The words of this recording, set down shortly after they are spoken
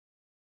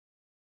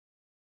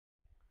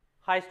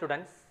Hi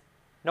students,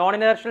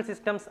 non-inertial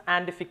systems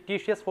and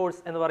fictitious force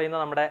എന്ന് പറയുന്ന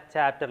നമ്മുടെ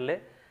ചാപ്റ്ററിൽ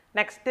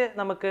നെക്സ്റ്റ്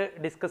നമുക്ക്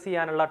ഡിസ്കസ്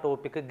ചെയ്യാനുള്ള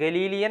ടോപ്പിക്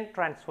ഗലീലിയൻ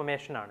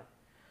ട്രാൻസ്ഫോർമേഷൻ ആണ്.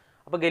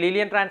 അപ്പോൾ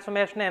ഗലീലിയൻ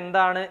ട്രാൻസ്ഫോർമേഷൻ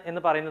എന്താണ്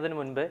എന്ന് പറയുന്നതിന്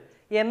മുൻപ്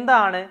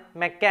എന്താണ്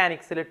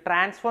മെക്കാനിക്സിൽ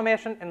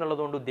ട്രാൻസ്ഫോർമേഷൻ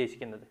എന്നുള്ളതുകൊണ്ട്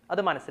ഉദ്ദേശിക്കുന്നത്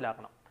അത്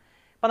മനസ്സിലാക്കണം.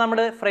 അപ്പോൾ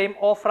നമ്മൾ ഫ്രെയിം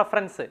ഓഫ്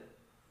റെഫറൻസ്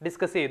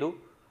ഡിസ്കസ് ചെയ്തു.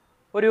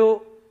 ഒരു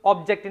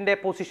ഒബ്ജക്റ്റിൻ്റെ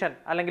പൊസിഷൻ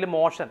അല്ലെങ്കിൽ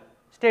മോഷൻ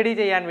സ്റ്റഡി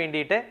ചെയ്യാൻ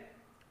വേണ്ടിയിട്ട്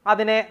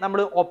അതിനെ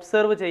നമ്മൾ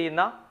ഒബ്സർവ്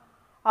ചെയ്യുന്ന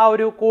ആ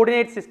ഒരു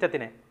കോർഡിനേറ്റ്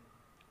സിസ്റ്റത്തിനെ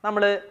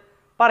നമ്മൾ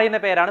പറയുന്ന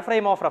പേരാണ്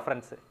frame of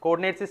reference.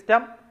 Coordinate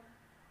system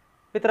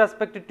with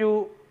respect to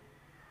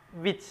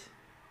which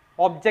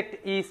object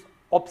is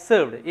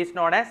observed is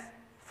known as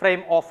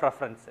frame of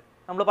reference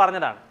നമ്മൾ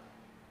പറഞ്ഞതാണ്.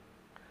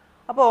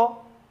 അപ്പോൾ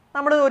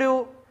നമ്മൾ ഒരു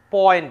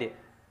പോയിൻ്റ്,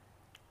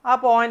 ആ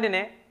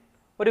പോയിൻറ്റിനെ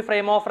ഒരു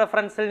ഫ്രെയിം ഓഫ്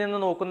റെഫറൻസിൽ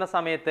നിന്ന് നോക്കുന്ന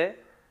സമയത്ത്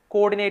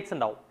കോർഡിനേറ്റ്സ്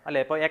ഉണ്ടാവും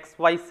അല്ലേ. ഇപ്പോൾ എക്സ്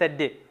വൈ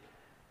സെഡ്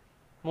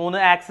 3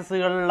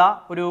 ആക്സിസുകളുള്ള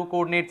ഒരു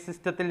കോർഡിനേറ്റ്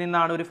സിസ്റ്റത്തിൽ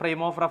നിന്നാണ്, ഒരു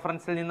ഫ്രെയിം ഓഫ്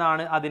റെഫറൻസിൽ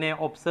നിന്നാണ് അതിനെ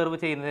ഒബ്സർവ്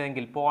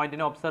ചെയ്യുന്നതെങ്കിൽ,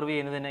 പോയിന്റിനെ ഒബ്സർവ്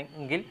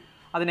ചെയ്യുന്നതെങ്കിൽ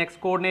അതിന് എക്സ്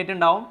കോർഡിനേറ്റ്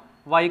ഉണ്ടാവും,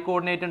 വൈ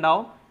കോർഡിനേറ്റ്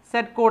ഉണ്ടാവും,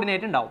 സെഡ്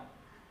കോർഡിനേറ്റ് ഉണ്ടാവും.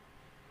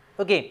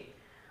 ഓക്കെ,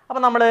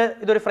 അപ്പോൾ നമ്മൾ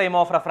ഇതൊരു ഫ്രെയിം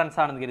ഓഫ് റെഫറൻസ്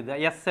ആണെന്ന് കരുതുക.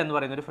 എസ് എന്ന്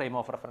പറയുന്ന ഒരു ഫ്രെയിം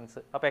ഓഫ് റെഫറൻസ്.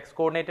 അപ്പോൾ എക്സ്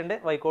കോർഡിനേറ്റ് ഉണ്ട്,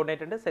 വൈ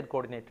കോർഡിനേറ്റ് ഉണ്ട്, സെഡ്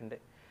കോർഡിനേറ്റ് ഉണ്ട്.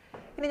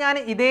 ഇനി ഞാൻ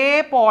ഇതേ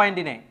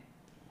പോയിന്റിനെ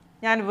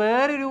ഞാൻ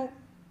വേറൊരു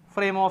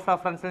ഫ്രെയിം ഓഫ്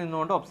റെഫറൻസിൽ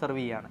നിന്നുകൊണ്ട് ഒബ്സർവ്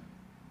ചെയ്യുകയാണ്.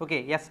 ഓക്കെ,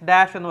 എസ്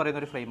ഡാഷ് എന്ന്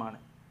പറയുന്ന ഒരു ഫ്രെയിമാണ്.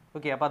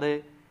 ഓക്കെ, അപ്പോൾ അത്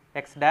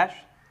X dash,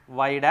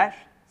 Y dash,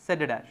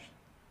 Z dash.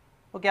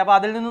 Okay, അപ്പോൾ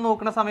അതിൽ നിന്ന്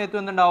നോക്കുന്ന സമയത്ത്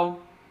എന്തുണ്ടാവും?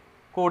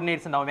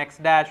 കോർഡിനേറ്റ്സ് ഉണ്ടാവും.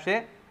 X dash,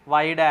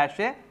 Y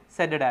dash,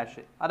 Z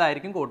dash,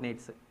 അതായിരിക്കും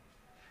കോർഡിനേറ്റ്സ്.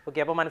 ഓക്കെ,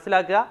 അപ്പോൾ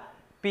മനസ്സിലാക്കുക,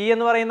 പി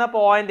എന്ന് പറയുന്ന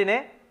പോയിന്റിനെ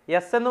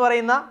എസ് എന്ന്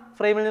പറയുന്ന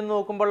ഫ്രെയിമിൽ നിന്ന്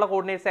നോക്കുമ്പോഴുള്ള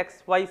കോർഡിനേറ്റ്സ് എക്സ്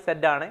വൈ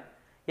സെഡ് ആണ്.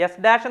 എസ്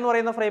ഡാഷ് എന്ന്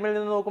പറയുന്ന ഫ്രെയിമിൽ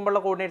നിന്ന്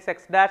നോക്കുമ്പോഴുള്ള coordinates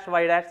X dash,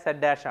 Y dash,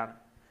 Z dash ആണ്.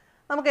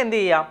 നമുക്ക് എന്ത്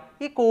ചെയ്യാം?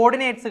 ഈ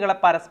കോർഡിനേറ്റ്സുകളെ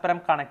പരസ്പരം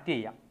കണക്ട്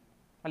ചെയ്യാം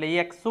അല്ലെ. ഈ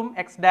എക്സും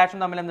എക്സ് ഡാഷും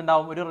തമ്മിൽ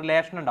എന്തുണ്ടാവും? ഒരു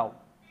റിലേഷൻ ഉണ്ടാവും.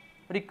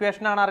 ഒരു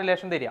ഇക്വേഷനാണ് ആ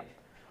റിലേഷൻ തരിക.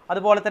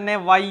 അതുപോലെ തന്നെ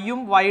വൈയും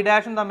വൈ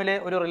ഡാഷും തമ്മിൽ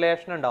ഒരു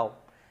റിലേഷൻ ഉണ്ടാവും.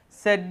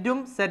 സെഡും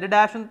സെഡ്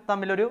ഡാഷും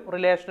തമ്മിലൊരു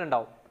റിലേഷൻ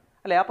ഉണ്ടാവും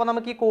അല്ലേ. അപ്പോൾ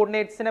നമുക്ക് ഈ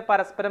കോർഡിനേറ്റ്സിനെ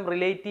പരസ്പരം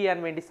റിലേറ്റ് ചെയ്യാൻ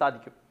വേണ്ടി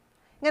സാധിക്കും.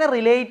 ഇങ്ങനെ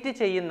റിലേറ്റ്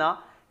ചെയ്യുന്ന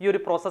ഈ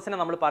ഒരു പ്രോസസ്സിനെ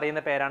നമ്മൾ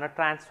പറയുന്ന പേരാണ്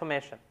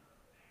ട്രാൻസ്ഫോർമേഷൻ.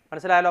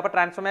 മനസ്സിലായല്ലോ? അപ്പോൾ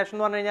ട്രാൻസ്ഫോർമേഷൻ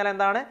എന്ന് പറഞ്ഞു കഴിഞ്ഞാൽ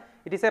എന്താണ്?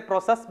 It is A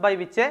process by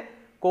which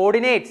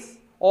coordinates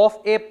of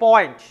A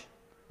point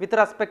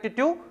with respect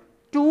to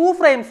 2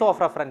 frames of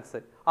reference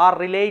are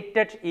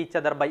related each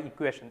other by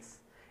equations.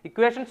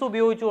 Equations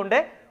ഉപയോഗിച്ചുകൊണ്ട്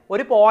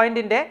ഒരു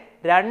പോയിന്റിൻ്റെ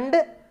 2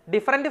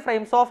 ഡിഫറെൻറ്റ്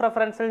ഫ്രെയിംസ് ഓഫ്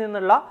റെഫറൻസിൽ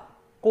നിന്നുള്ള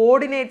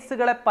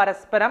കോർഡിനേറ്റ്സുകളെ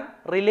പരസ്പരം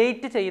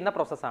റിലേറ്റ് ചെയ്യുന്ന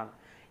പ്രോസസ്സാണ്.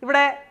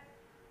 ഇവിടെ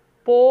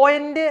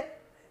പോയിന്റ്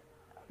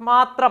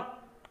മാത്രം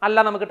അല്ല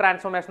നമുക്ക്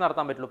ട്രാൻസ്ഫോർമേഷൻ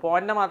നടത്താൻ പറ്റുള്ളൂ.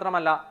 പോയിന്റിനെ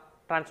മാത്രമല്ല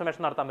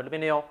ട്രാൻസ്ഫോർമേഷൻ നടത്താൻ പറ്റുള്ളൂ,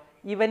 പിന്നെയോ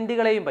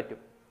ഇവൻറ്റുകളെയും പറ്റും.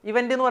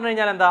 ഇവൻ്റ് എന്ന് പറഞ്ഞു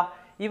കഴിഞ്ഞാൽ എന്താ?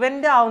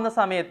 ഇവൻ്റ് ആവുന്ന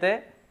സമയത്ത്,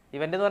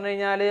 ഇവൻ്റ് എന്ന് പറഞ്ഞു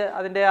കഴിഞ്ഞാൽ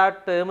അതിൻ്റെ ആ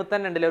ടേമിൽ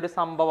തന്നെ ഉണ്ടല്ലേ ഒരു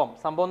സംഭവം.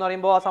 സംഭവം എന്ന്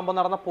പറയുമ്പോൾ ആ സംഭവം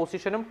നടന്ന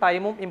പൊസിഷനും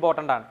ടൈമും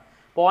ഇമ്പോർട്ടൻ്റ് ആണ്.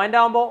 പോയിന്റ്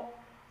ആകുമ്പോൾ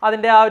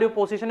അതിൻ്റെ ആ ഒരു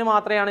പൊസിഷന്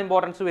മാത്രമേ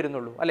ഇമ്പോർട്ടൻസ്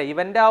വരുന്നുള്ളൂ അല്ലേ.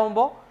 ഇവൻ്റ്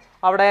ആകുമ്പോൾ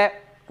അവിടെ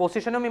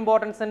പൊസിഷനും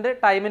ഇമ്പോർട്ടൻസ് ഉണ്ട്,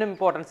 ടൈമിനും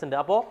ഇമ്പോർട്ടൻസ് ഉണ്ട്.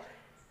 അപ്പോൾ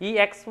ഈ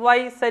എക്സ് വൈ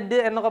സെഡ്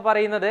എന്നൊക്കെ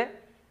പറയുന്നത്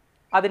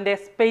അതിൻ്റെ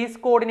സ്പേസ്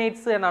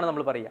കോർഡിനേറ്റ്സ് എന്നാണ്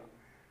നമ്മൾ പറയുക.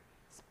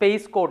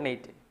 Space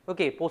coordinate.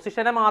 ഓക്കെ,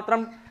 പൊസിഷനെ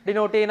മാത്രം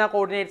ഡിനോട്ട് ചെയ്യുന്ന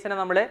കോർഡിനേറ്റ്സിനെ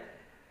നമ്മൾ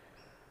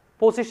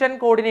പൊസിഷൻ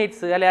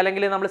കോർഡിനേറ്റ്സ്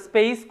അല്ലെങ്കിൽ നമ്മൾ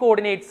സ്പേസ്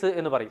കോർഡിനേറ്റ്സ്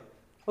എന്ന് പറയും.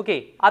 ഓക്കെ,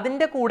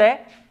 അതിൻ്റെ കൂടെ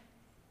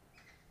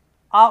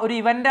ആ ഒരു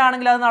ഇവൻ്റ്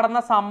ആണെങ്കിൽ അത്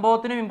നടന്ന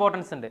സംഭവത്തിനും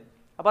ഇമ്പോർട്ടൻസ് ഉണ്ട്.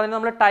 അപ്പോൾ അതിന്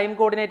നമ്മൾ ടൈം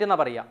കോർഡിനേറ്റ് എന്നാണ്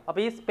പറയുക.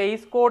 അപ്പോൾ ഈ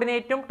സ്പേസ്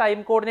കോർഡിനേറ്റും ടൈം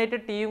കോർഡിനേറ്റ്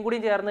ടിയും കൂടി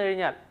ചേർന്ന്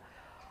കഴിഞ്ഞാൽ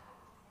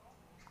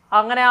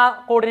അങ്ങനെ ആ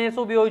കോർഡിനേറ്റ്സ്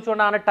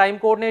ഉപയോഗിച്ചുകൊണ്ടാണ്, ടൈം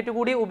കോർഡിനേറ്റ്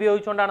കൂടി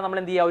ഉപയോഗിച്ചുകൊണ്ടാണ് നമ്മൾ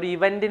എന്ത് ചെയ്യുക? ഒരു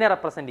ഇവൻറ്റിനെ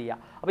റെപ്രസെൻറ്റ് ചെയ്യുക.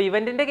 അപ്പോൾ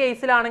ഇവൻറ്റിൻ്റെ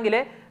കേസിലാണെങ്കിൽ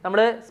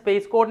നമ്മൾ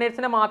സ്പേസ്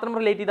കോർഡിനേറ്റ്സിനെ മാത്രം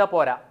റിലേറ്റ് ചെയ്താൽ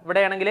പോരാ.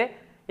 ഇവിടെയാണെങ്കിൽ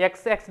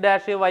X X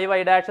dash, Y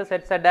Y dash,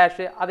 Z Z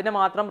dash അതിനെ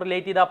മാത്രം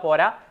റിലേറ്റ് ചെയ്താൽ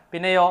പോരാ.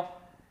 പിന്നെയോ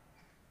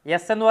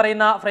എസ് എന്ന്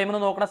പറയുന്ന ഫ്രെയിമിൽ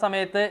നിന്ന് നോക്കുന്ന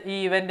സമയത്ത് ഈ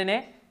ഇവൻറ്റിന്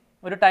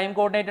ഒരു ടൈം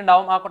കോർഡിനേറ്റ്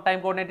ഉണ്ടാവും. ആ ടൈം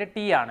കോർഡിനേറ്റ്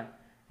ടി ആണ്.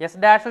 എസ്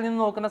ഡാഷിൽ നിന്ന്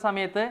നോക്കുന്ന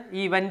സമയത്ത്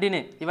ഈ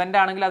ഇവൻ്റ്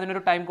ആണെങ്കിൽ അതിനൊരു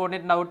ടൈം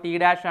കോർഡിനേറ്റ് ഉണ്ടാവും, ടി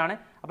ഡാഷ് ആണ്.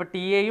 അപ്പോൾ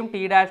ടിയെയും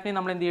ടി ഡാഷിനെയും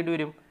നമ്മൾ എന്ത് ചെയ്യേണ്ടി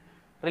വരും?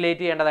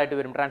 റിലേറ്റ് ചെയ്യേണ്ടതായിട്ട്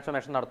വരും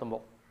ട്രാൻസ്ഫോർമേഷൻ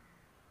നടത്തുമ്പോൾ.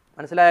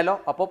 മനസ്സിലായല്ലോ?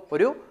 അപ്പോൾ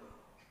ഒരു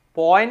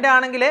പോയിന്റ്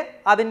ആണെങ്കിൽ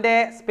അതിൻ്റെ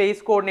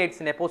സ്പേസ്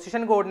കോർഡിനേറ്റ്സിനെ,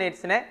 പൊസിഷൻ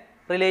കോർഡിനേറ്റ്സിനെ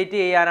റിലേറ്റ്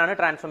ചെയ്യാനാണ്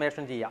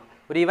ട്രാൻസ്ഫോർമേഷൻ ചെയ്യുക.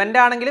 ഒരു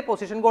ഇവൻ്റ് ആണെങ്കിൽ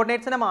പൊസിഷൻ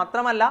കോർഡിനേറ്റ്സിനെ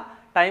മാത്രമല്ല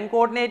ടൈം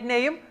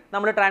കോർഡിനേറ്റിനെയും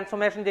നമ്മൾ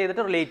ട്രാൻസ്ഫോർമേഷൻ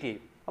ചെയ്തിട്ട് റിലേറ്റ്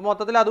ചെയ്യും. അപ്പോൾ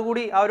മൊത്തത്തിൽ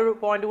അതുകൂടി ആ ഒരു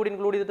പോയിന്റ് കൂടി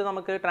ഇൻക്ലൂഡ് ചെയ്തിട്ട്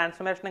നമുക്ക്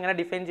ട്രാൻസ്ഫോർമേഷൻ എങ്ങനെ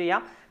ഡിഫൈൻ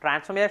ചെയ്യാം?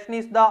 Transformation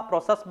is the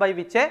process by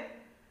which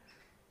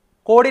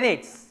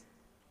coordinates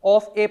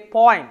of A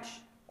point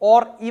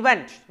or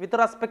event with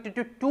respect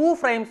to 2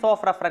 frames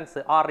of reference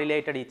are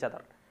related each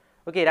other.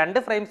 Okay,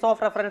 2 frames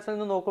of റെഫറൻസിൽ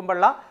നിന്ന്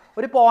നോക്കുമ്പോഴുള്ള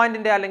ഒരു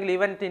പോയിന്റിൻ്റെ അല്ലെങ്കിൽ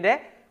ഇവന്റിൻ്റെ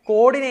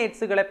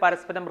കോർഡിനേറ്റ്സുകളെ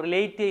പരസ്പരം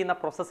റിലേറ്റ് ചെയ്യുന്ന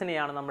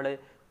പ്രോസസ്സിനെയാണ് നമ്മൾ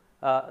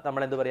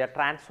എന്ത് പറയുക?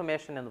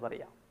 ട്രാൻസ്ഫോർമേഷൻ എന്ന്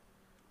പറയുക.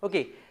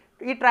 ഓക്കെ,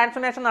 ഈ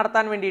ട്രാൻസ്ഫോർമേഷൻ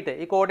നടത്താൻ വേണ്ടിയിട്ട്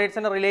ഈ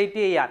കോർഡിനേറ്റ്സിനെ റിലേറ്റ്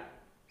ചെയ്യാൻ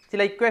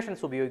ചില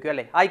ഇക്വേഷൻസ് ഉപയോഗിക്കും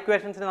അല്ലേ. ആ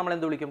ഇക്വേഷൻസിനെ നമ്മൾ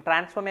എന്ത് വിളിക്കും?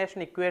 ട്രാൻസ്ഫോർമേഷൻ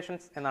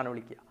ഇക്വേഷൻസ് എന്നാണ്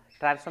വിളിക്കുക.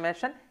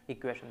 ട്രാൻസ്ഫോർമേഷൻ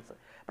ഇക്വേഷൻസ്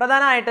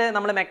പ്രധാനമായിട്ട്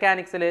നമ്മൾ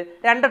മെക്കാനിക്സിൽ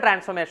 2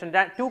 ട്രാൻസ്ഫോർമേഷൻ,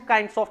 2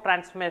 കൈൻഡ്സ് ഓഫ്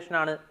ട്രാൻസ്ഫോർമേഷൻ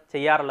ആണ്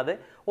ചെയ്യാറുള്ളത്.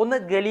 ഒന്ന്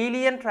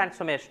ഗലീലിയൻ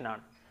ട്രാൻസ്ഫോർമേഷൻ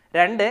ആണ്,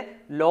 2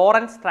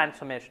 ലോറൻസ്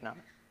ട്രാൻസ്ഫോർമേഷൻ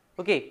ആണ്.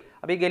 ഓക്കെ,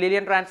 അപ്പോൾ ഈ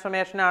ഗലീലിയൻ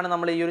ട്രാൻസ്ഫോർമേഷൻ ആണ്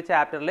നമ്മൾ ഈ ഒരു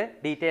ചാപ്റ്ററിൽ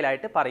ഡീറ്റെയിൽ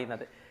ആയിട്ട്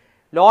പറയുന്നത്.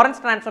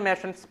 Lawrence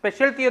transformation,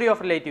 special theory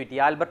of relativity,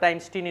 Albert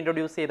Einstein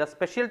introduce ചെയ്ത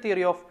സ്പെഷ്യൽ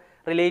തിയറി ഓഫ്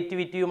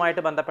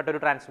റിലേറ്റിവിറ്റിയുമായിട്ട് ബന്ധപ്പെട്ട ഒരു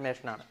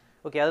ട്രാൻസ്ഫോർമേഷൻ ആണ്.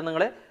 ഓക്കെ, അത്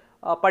നിങ്ങൾ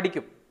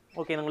പഠിക്കും.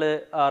 ഓക്കെ, നിങ്ങൾ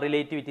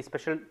relativity,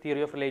 special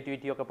theory of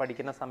relativity ഒക്കെ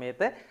പഠിക്കുന്ന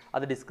സമയത്ത്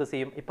അത് ഡിസ്കസ്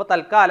ചെയ്യും. ഇപ്പോൾ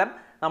തൽക്കാലം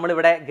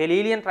നമ്മളിവിടെ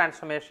ഗലീലിയൻ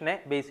ട്രാൻസ്ഫോർമേഷനെ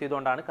ബേസ്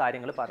ചെയ്തുകൊണ്ടാണ്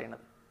കാര്യങ്ങൾ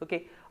പറയുന്നത്. ഓക്കെ,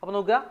 അപ്പോൾ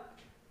നോക്കുക,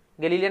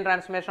 ഗലീലിയൻ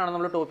ട്രാൻസ്ഫോർമേഷൻ ആണ്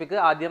നമ്മുടെ ടോപ്പിക്.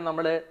 ആദ്യം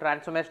നമ്മൾ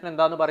ട്രാൻസ്ഫോർമേഷൻ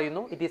എന്താണെന്ന്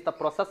പറയുന്നു. It is the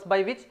process by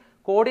which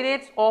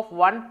coordinates of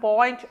one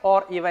point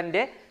or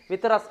event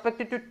with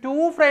respect to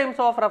two frames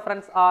of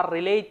reference are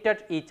related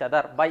each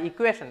other by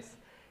equations.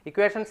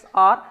 Equations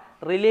are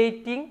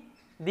relating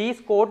these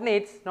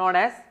coordinates known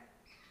as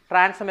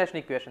transformation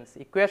equations.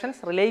 Equations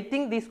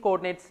relating these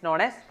coordinates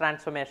known as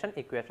transformation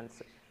equations.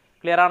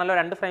 Clear ആണല്ലോ?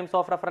 രണ്ട് frames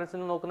of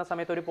റെഫറൻസിൽ നോക്കുന്ന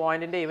സമയത്ത് ഒരു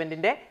പോയിന്റിന്റെ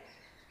ഇവന്റിന്റെ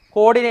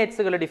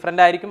കോർഡിനേറ്റ്സുകൾ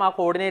different ആയിരിക്കും. ആ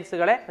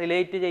കോർഡിനേറ്റ്സുകളെ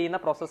relate ചെയ്യുന്ന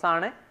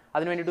പ്രോസസ്സാണ്.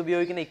 അതിന് വേണ്ടിയിട്ട്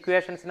ഉപയോഗിക്കുന്ന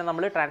ഇക്വേഷൻസിനെ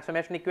നമ്മൾ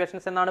ട്രാൻസ്ഫോർമേഷൻ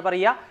ഇക്വേഷൻസ് എന്നാണ്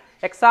പറയുക.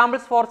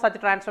 Examples for such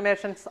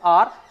transformations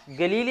R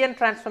Galilean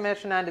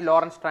transformation and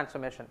Lawrence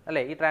transformation.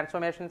 അല്ലേ, ഈ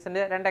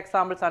ട്രാൻസ്ഫോർമേഷൻസിന്റെ രണ്ട്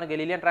എക്സാമ്പിൾസ് ആണ്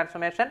Galilean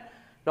transformation,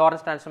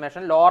 Lawrence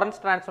transformation.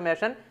 Lawrence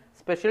transformation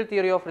special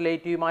theory of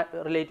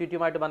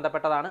റിലേറ്റിവിറ്റിയുമായിട്ട്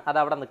ബന്ധപ്പെട്ടതാണ്. അത്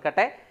അവിടെ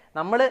നിൽക്കട്ടെ.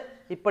 നമ്മൾ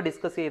ഇപ്പോൾ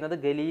ഡിസ്കസ് ചെയ്യുന്നത്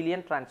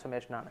ഗലീലിയൻ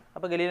ട്രാൻസ്ഫോർമേഷൻ ആണ്.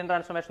 അപ്പോൾ ഗലീലിയൻ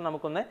ട്രാൻസ്ഫോർമേഷൻ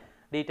നമുക്കൊന്ന്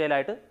ഡീറ്റെയിൽ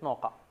ആയിട്ട്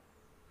നോക്കാം.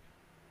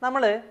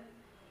 നമ്മൾ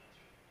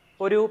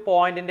ഒരു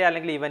പോയിന്റിന്റെ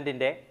അല്ലെങ്കിൽ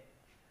ഇവന്റിന്റെ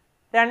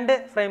രണ്ട്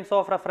frames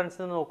of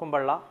reference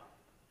നോക്കുമ്പോഴുള്ള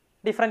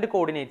different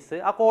coordinates,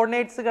 ആ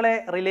കോർഡിനേറ്റ്സുകളെ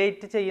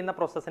റിലേറ്റ് ചെയ്യുന്ന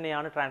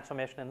പ്രോസസ്സിനെയാണ്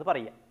ട്രാൻസ്ഫോർമേഷൻ എന്ന്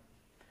പറയുക.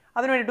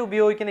 അതിനു വേണ്ടിയിട്ട്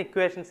ഉപയോഗിക്കുന്ന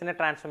ഇക്വേഷൻസിനെ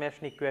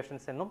ട്രാൻസ്ഫോർമേഷൻ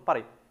ഇക്വേഷൻസ് എന്നും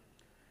പറയും.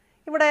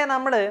 ഇവിടെ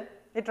നമ്മൾ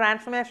ഈ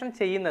ട്രാൻസ്ഫോർമേഷൻ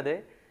ചെയ്യുന്നത്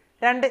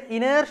രണ്ട്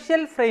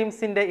ഇനേർഷ്യൽ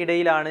ഫ്രെയിംസിൻ്റെ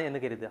ഇടയിലാണ്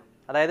എന്ന് കരുതുക.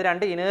 അതായത്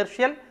രണ്ട്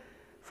ഇനേർഷ്യൽ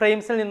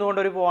ഫ്രെയിംസിൽ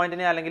നിന്നുകൊണ്ട് ഒരു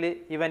പോയിന്റിനെ അല്ലെങ്കിൽ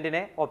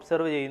ഇവൻറ്റിനെ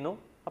ഒബ്സർവ് ചെയ്യുന്നു.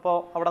 അപ്പോൾ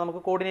അവിടെ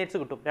നമുക്ക് കോർഡിനേറ്റ്സ്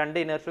കിട്ടും. രണ്ട്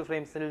ഇനേർഷ്യൽ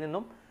ഫ്രെയിംസിൽ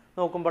നിന്നും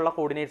നോക്കുമ്പോഴുള്ള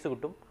കോർഡിനേറ്റ്സ്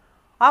കിട്ടും.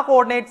 ആ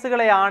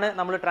കോർഡിനേറ്റ്സുകളെയാണ്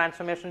നമ്മൾ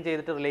ട്രാൻസ്ഫോർമേഷൻ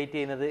ചെയ്തിട്ട് റിലേറ്റ്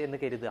ചെയ്യുന്നത് എന്ന്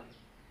കരുതുക.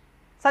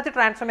 Such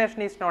transformation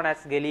is known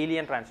as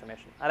Galilean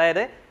transformation.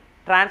 അതായത്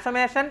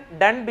transformation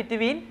done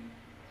between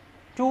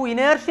two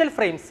inertial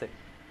frames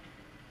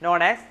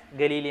known as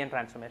Galilean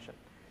transformation.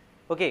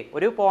 Okay,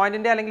 ഒരു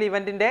പോയിന്റിൻ്റെ അല്ലെങ്കിൽ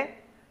ഇവൻറ്റിൻ്റെ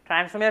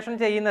ട്രാൻസ്ഫോർമേഷൻ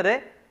ചെയ്യുന്നത്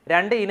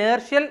രണ്ട്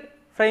ഇനേർഷ്യൽ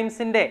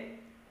ഫ്രെയിംസിൻ്റെ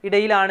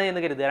ഇടയിലാണ്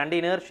എന്ന് കരുതുക. രണ്ട്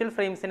ഇനേർഷ്യൽ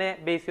ഫ്രെയിംസിനെ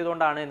ബേസ്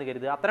ചെയ്തുകൊണ്ടാണ് എന്ന്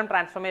കരുതുക. അത്തരം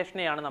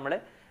ട്രാൻസ്ഫോർമേഷനെയാണ് നമ്മൾ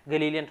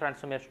ഗലീലിയൻ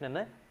ട്രാൻസ്ഫോർമേഷൻ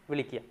എന്ന്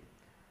വിളിക്കുക.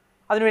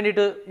 അതിനു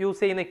വേണ്ടിയിട്ട് യൂസ്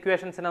ചെയ്യുന്ന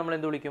ഇക്വേഷൻസിനെ നമ്മൾ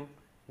എന്ത് വിളിക്കും?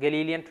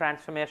 ഗലീലിയൻ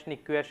ട്രാൻസ്ഫോർമേഷൻ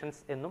ഇക്വേഷൻസ്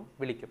എന്നും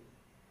വിളിക്കും.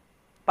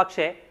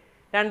 പക്ഷേ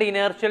രണ്ട്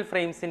ഇനേർഷ്യൽ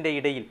ഫ്രെയിംസിൻ്റെ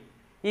ഇടയിൽ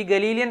ഈ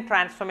ഗലീലിയൻ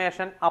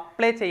ട്രാൻസ്ഫോർമേഷൻ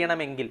അപ്ലൈ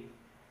ചെയ്യണമെങ്കിൽ,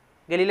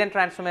 ഗലീലിയൻ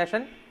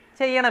ട്രാൻസ്ഫോർമേഷൻ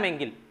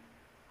ചെയ്യണമെങ്കിൽ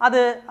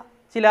അത്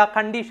ചില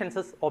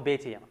കണ്ടീഷൻസ് ഒബേ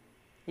ചെയ്യണം.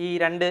 ഈ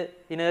രണ്ട്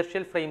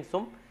ഇനേർഷ്യൽ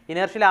ഫ്രെയിംസും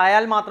ഇനേർഷ്യൽ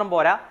ആയാൽ മാത്രം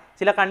പോരാ,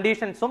 ചില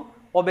കണ്ടീഷൻസും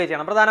ഒബേ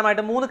ചെയ്യണം.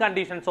 പ്രധാനമായിട്ടും 3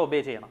 കണ്ടീഷൻസ് ഒബേ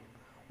ചെയ്യണം.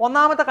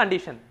 ഒന്നാമത്തെ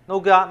കണ്ടീഷൻ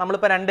നോക്കുക,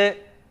 നമ്മളിപ്പോൾ രണ്ട്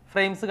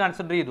ഫ്രെയിംസ്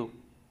കൺസിഡർ ചെയ്തു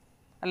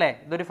അല്ലേ.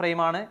 ഇതൊരു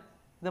ഫ്രെയിമാണ്,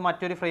 ഇത്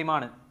മറ്റൊരു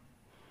ഫ്രെയിമാണ്.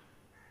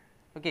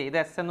 ഓക്കെ, ഇത്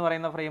എസ് എന്ന്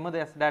പറയുന്ന ഫ്രെയിം, ഇത്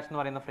എസ് ഡാഷ് എന്ന്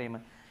പറയുന്ന ഫ്രെയിം.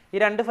 ഈ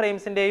രണ്ട്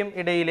ഫ്രെയിംസിൻ്റെയും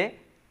ഇടയിൽ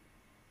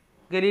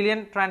ഗലീലിയൻ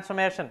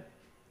ട്രാൻസ്ഫോർമേഷൻ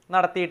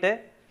നടത്തിയിട്ട്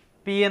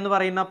പി എന്ന്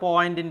പറയുന്ന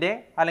പോയിന്റിൻ്റെ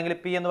അല്ലെങ്കിൽ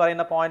പി എന്ന്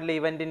പറയുന്ന പോയിന്റിലെ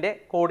ഇവൻറ്റിൻ്റെ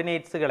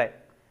കോർഡിനേറ്റ്സുകളെ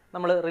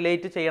നമ്മൾ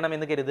റിലേറ്റ്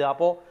ചെയ്യണമെന്ന് കരുതുക.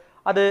 അപ്പോൾ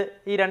അത്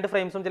ഈ രണ്ട്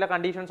ഫ്രെയിംസും ചില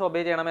കണ്ടീഷൻസ്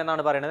ഒബേ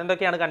ചെയ്യണമെന്നാണ് പറയുന്നത്.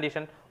 എന്തൊക്കെയാണ്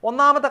കണ്ടീഷൻ?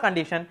 ഒന്നാമത്തെ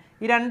കണ്ടീഷൻ,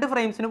 ഈ രണ്ട്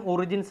ഫ്രെയിംസിനും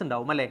ഒറിജിൻസ്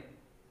ഉണ്ടാവും അല്ലേ.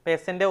 ഇപ്പോൾ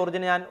എസിൻ്റെ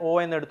ഒറിജിൻ ഞാൻ O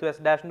എന്നെടുത്തു,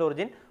 S ഡാഷിൻ്റെ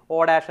origin O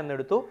dash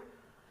എന്നെടുത്തു.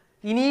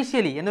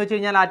 Initially എന്ന് വെച്ച്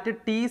കഴിഞ്ഞാൽ at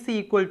T is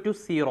equal to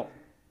 0.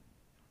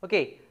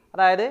 Okay,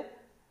 അതായത്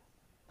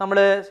നമ്മൾ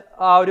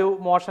ആ ഒരു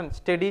മോഷൻ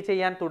സ്റ്റഡി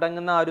ചെയ്യാൻ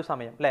തുടങ്ങുന്ന ആ ഒരു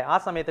സമയം അല്ലേ, ആ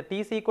സമയത്ത് ടി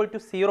ഈസ് ഈക്വൽ ടു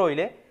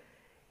 0-ൽ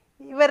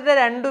ഇവരുടെ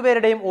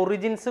രണ്ടുപേരുടെയും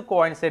ഒറിജിൻസ്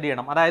കോയിൻസൈഡ്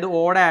ചെയ്യണം. അതായത്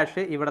ഒ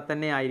ഡാഷ് ഇവിടെ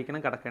തന്നെ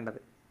ആയിരിക്കണം കിടക്കേണ്ടത്,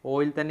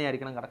 ഓയിൽ തന്നെ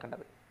ആയിരിക്കണം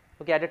കിടക്കേണ്ടത്.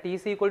 Okay, at T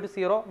is equal to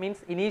 0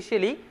 means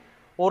initially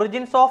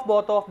origins of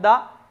both of the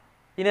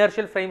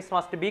inertial frames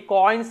must be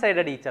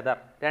കോയിൻസൈഡഡ് each other.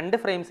 രണ്ട്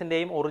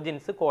ഫ്രെയിംസിൻ്റെയും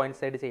ഒറിജിൻസ്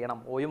കോയിൻസൈഡ് ചെയ്യണം,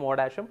 ഓയും ഓ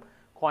ഡാഷും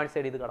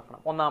കോയിൻസൈഡ് ചെയ്ത്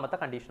കിടക്കണം. ഒന്നാമത്തെ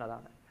കണ്ടീഷൻ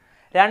അതാണ്.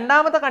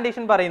 രണ്ടാമത്തെ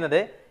കണ്ടീഷൻ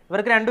പറയുന്നത്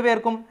ഇവർക്ക്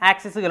രണ്ടുപേർക്കും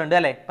ആക്സിസുകളുണ്ട്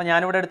അല്ലേ. ഇപ്പം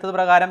ഞാനിവിടെ എടുത്തത്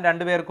പ്രകാരം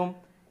രണ്ടുപേർക്കും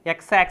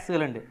എക്സ്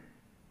ആക്സുകളുണ്ട്.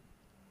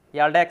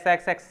 ഇയാളുടെ എക്സ്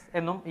ആക്സ് എക്സ്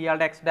എന്നും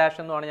ഇയാളുടെ എക്സ് ഡാഷ്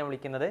എന്നുമാണ് ഞാൻ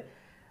വിളിക്കുന്നത്.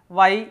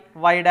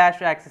 Y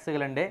dash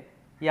ആക്സിസുകളുണ്ട്.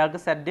 ഇയാൾക്ക്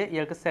സെഡ്,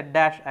 ഇയാൾക്ക് സെഡ്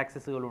ഡാഷ്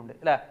ആക്സിസുകളുണ്ട്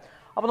അല്ലേ.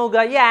 അപ്പോൾ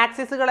നോക്കുക, ഈ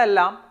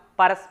ആക്സിസുകളെല്ലാം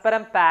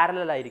പരസ്പരം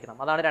പാരലൽ ആയിരിക്കണം.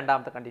 അതാണ്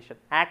രണ്ടാമത്തെ condition.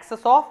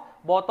 Access of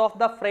both of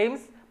the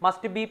frames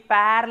must be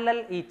parallel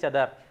each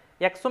other.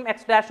 എക്സും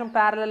എക്സ് ഡാഷും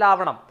പാരലൽ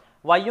ആവണം,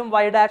 വൈയും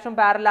വൈ ഡാഷും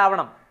പാരലൽ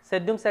ആവണം,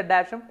 സെഡും സെഡ്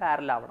ഡാഷും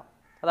പാരലൽ ആവണം.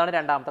 അതാണ്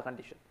രണ്ടാമത്തെ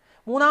കണ്ടീഷൻ.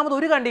 മൂന്നാമത്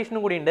ഒരു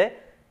കണ്ടീഷനും കൂടി ഉണ്ട്.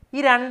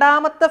 ഈ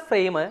രണ്ടാമത്തെ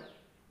ഫ്രെയിം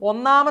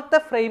ഒന്നാമത്തെ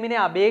ഫ്രെയിമിനെ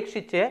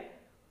അപേക്ഷിച്ച്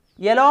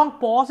എലോങ്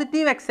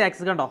പോസിറ്റീവ് എക്സ്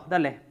ആക്സിസ്, കണ്ടോ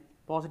ഇതല്ലേ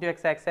positive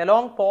X axis,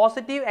 along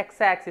positive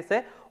X axis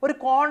ഒരു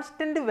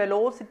കോൺസ്റ്റന്റ്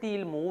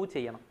വെലോസിറ്റിയിൽ മൂവ്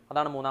ചെയ്യണം.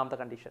 അതാണ് മൂന്നാമത്തെ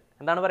കണ്ടീഷൻ.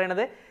 എന്താണ്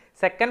പറയുന്നത്?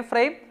 Second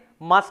frame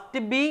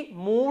must be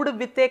moved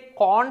with a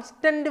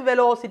constant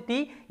velocity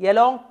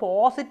along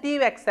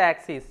positive X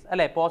axis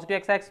അല്ലേ. പോസിറ്റീവ്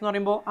എക്സ് ആക്സിസ് എന്ന്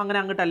പറയുമ്പോൾ അങ്ങനെ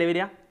അങ്ങോട്ടല്ലേ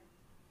വരിക,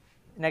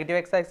 നെഗറ്റീവ്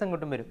എക്സ് ആക്സിസ്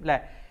ഇങ്ങോട്ടും വരും അല്ലേ.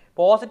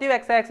 പോസിറ്റീവ്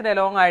എക്സ് ആക്സിന്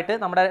എലോങ് ആയിട്ട്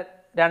നമ്മുടെ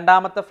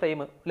രണ്ടാമത്തെ ഫ്രെയിം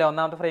അല്ലെ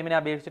ഒന്നാമത്തെ ഫ്രെയിമിനെ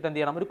അപേക്ഷിച്ചിട്ട് എന്ത്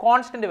ചെയ്യണം, ഒരു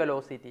കോൺസ്റ്റന്റ്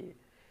വെലോസിറ്റി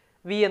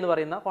വി എന്ന്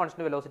പറയുന്ന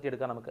കോൺസ്റ്റന്റ് വെലോസിറ്റി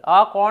എടുക്കാം നമുക്ക്. ആ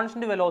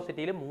കോൺസ്റ്റന്റ്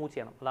വെലോസിറ്റിയിൽ മൂവ്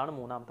ചെയ്യണം. അതാണ്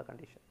മൂന്നാമത്തെ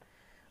കണ്ടീഷൻ.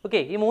 ഓക്കെ,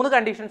 ഈ മൂന്ന്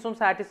കണ്ടീഷൻസും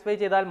സാറ്റിസ്ഫൈ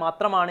ചെയ്താൽ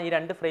മാത്രമാണ് ഈ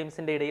രണ്ട്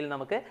ഫ്രെയിംസിൻ്റെ ഇടയിൽ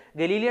നമുക്ക്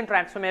ഗലീലിയൻ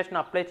ട്രാൻസ്ഫോർമേഷൻ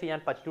അപ്ലൈ ചെയ്യാൻ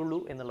പറ്റുള്ളൂ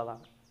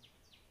എന്നുള്ളതാണ്.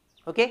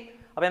 ഓക്കെ,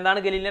 അപ്പോൾ എന്താണ്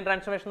ഗലീലിയൻ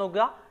ട്രാൻസ്ഫോർമേഷൻ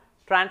നോക്കുക.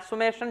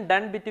 Transformation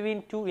done between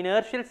two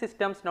inertial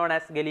systems known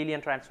as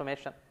Galilean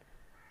transformation.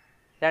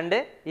 രണ്ട്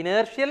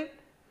ഇനേർഷ്യൽ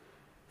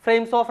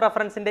ഫ്രെയിംസ് ഓഫ്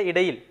റെഫറൻസിൻ്റെ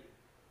ഇടയിൽ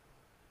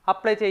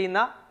അപ്ലൈ ചെയ്യുന്ന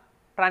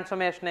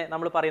ട്രാൻസ്ഫോർമേഷനെ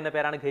നമ്മൾ പറയുന്ന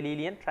പേരാണ്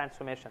Galilean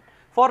transformation.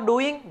 Four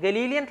doing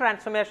Galilean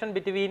transformation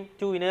between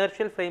two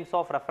inertial frames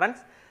of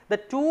reference the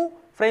two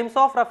frames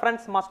of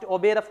reference must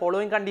obey the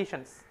following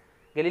conditions.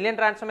 Galilean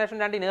transformation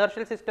രണ്ട്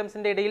inertial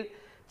സിസ്റ്റംസിൻ്റെ ഇടയിൽ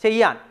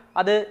ചെയ്യാൻ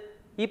അത്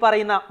ഈ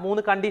പറയുന്ന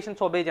മൂന്ന്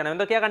കണ്ടീഷൻസ് ഒബേ ചെയ്യണം.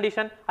 എന്തൊക്കെയാണ്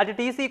condition? At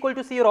t is equal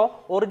to 0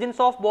 origins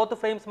of both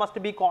frames must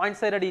be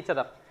coincided each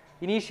other.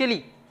 Initially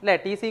അല്ലേ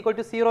t is equal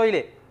to 0യിൽ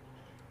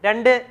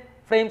രണ്ട്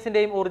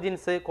ഫ്രെയിംസിൻ്റെയും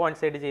ഒറിജിൻസ്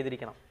കോയിൻസൈഡ്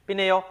ചെയ്തിരിക്കണം.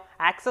 പിന്നെയോ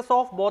access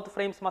of both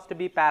frames must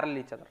be parallel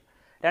each other.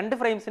 രണ്ട്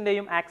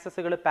ഫ്രെയിംസിൻ്റെയും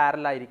ആക്സസുകൾ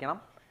parallel ആയിരിക്കണം.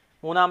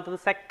 മൂന്നാമത്തത്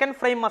second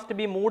frame must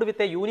be moved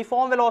with a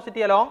uniform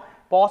velocity along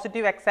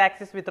positive X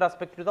axis with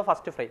respect to the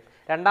first frame.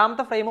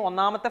 രണ്ടാമത്തെ frame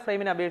ഒന്നാമത്തെ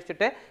ഫ്രെയിമിനെ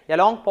അപേക്ഷിച്ചിട്ട്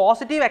along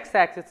positive X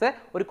axis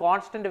ഒരു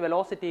constant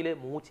വെലോസിറ്റിയിൽ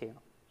move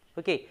ചെയ്യണം.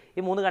 Okay,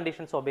 ഈ മൂന്ന്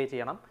കണ്ടീഷൻസ് ഒബേ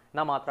ചെയ്യണം.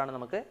 എന്നാൽ മാത്രമാണ്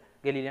നമുക്ക്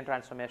ഗലീലിയൻ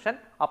ട്രാൻസ്ഫോർമേഷൻ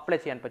അപ്ലൈ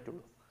ചെയ്യാൻ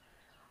പറ്റുള്ളൂ.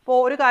 അപ്പോൾ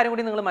ഒരു കാര്യം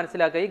കൂടി നിങ്ങൾ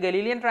മനസ്സിലാക്കുക, ഈ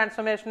ഗലീലിയൻ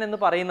ട്രാൻസ്ഫോർമേഷൻ എന്ന്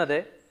പറയുന്നത്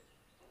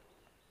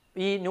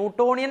ഈ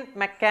ന്യൂട്ടോണിയൻ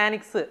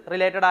മെക്കാനിക്സ്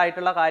റിലേറ്റഡ്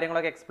ആയിട്ടുള്ള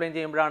കാര്യങ്ങളൊക്കെ എക്സ്പ്ലെയിൻ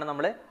ചെയ്യുമ്പോഴാണ്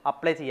നമ്മൾ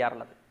അപ്ലൈ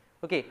ചെയ്യാറുള്ളത്.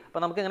 ഓക്കെ,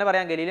 അപ്പോൾ നമുക്ക് ഇങ്ങനെ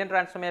പറയാം, ഗലീലിയൻ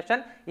ട്രാൻസ്ഫോർമേഷൻ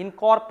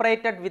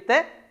ഇൻകോർപ്പറേറ്റഡ് വിത്ത്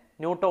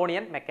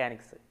ന്യൂട്ടോണിയൻ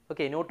മെക്കാനിക്സ്.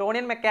 ഓക്കെ,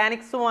 ന്യൂട്ടോണിയൻ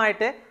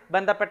മെക്കാനിക്സുമായിട്ട്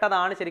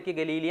ബന്ധപ്പെട്ടതാണ് ശരിക്കും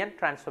ഗലീലിയൻ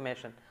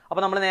ട്രാൻസ്ഫോർമേഷൻ.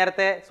 അപ്പോൾ നമ്മൾ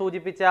നേരത്തെ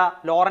സൂചിപ്പിച്ച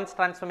ലോറൻസ്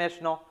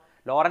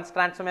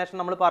ട്രാൻസ്ഫോർമേഷൻ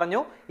നമ്മൾ പറഞ്ഞു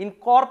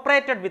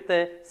incorporated with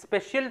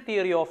special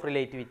theory of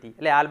relativity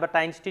അല്ലെ, ആൽബർട്ട്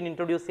ഐൻസ്റ്റീൻ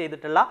ഇൻട്രൊഡ്യൂസ്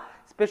ചെയ്തിട്ടുള്ള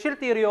സ്പെഷ്യൽ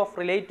തിയറി ഓഫ്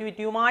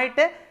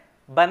റിലേറ്റിവിറ്റിയുമായിട്ട്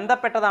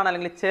ബന്ധപ്പെട്ടതാണ്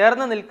അല്ലെങ്കിൽ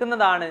ചേർന്ന്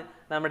നിൽക്കുന്നതാണ്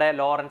നമ്മുടെ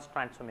ലോറൻസ്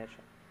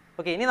ട്രാൻസ്ഫോർമേഷൻ.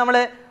 ഓക്കെ, ഇനി നമ്മൾ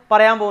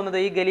പറയാൻ പോകുന്നത്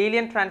ഈ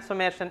ഗലീലിയൻ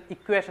ട്രാൻസ്ഫോർമേഷൻ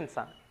ഇക്വേഷൻസ്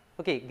ആണ്.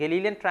 ഓക്കെ,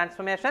 ഗലീലിയൻ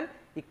ട്രാൻസ്ഫോർമേഷൻ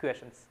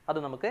ഇക്വേഷൻസ് അത്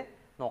നമുക്ക്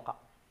നോക്കാം.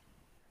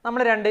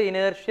 നമ്മൾ രണ്ട്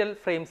ഇനേർഷ്യൽ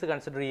ഫ്രെയിംസ്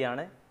കൺസിഡർ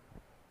ചെയ്യുകയാണ്.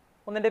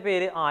 ഒന്നിൻ്റെ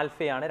പേര്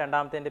ആൽഫയാണ്,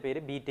 രണ്ടാമത്തേൻ്റെ പേര്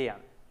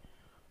ബീറ്റയാണ്.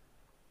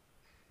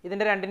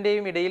 ഇതിൻ്റെ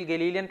രണ്ടിൻ്റെയും ഇടയിൽ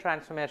ഗലീലിയൻ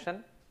ട്രാൻസ്ഫോർമേഷൻ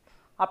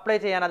അപ്ലൈ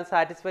ചെയ്യാൻ അത്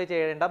സാറ്റിസ്ഫൈ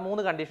ചെയ്യേണ്ട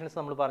മൂന്ന് കണ്ടീഷൻസ്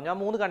നമ്മൾ പറഞ്ഞു. ആ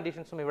മൂന്ന്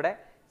കണ്ടീഷൻസും ഇവിടെ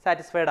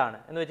സാറ്റിസ്ഫൈഡ് ആണ്.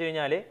 എന്ന് വെച്ച്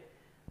കഴിഞ്ഞാൽ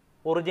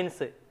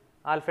ഒറിജിൻസ്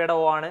ആൽഫയുടെ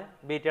ഒ ആണ്,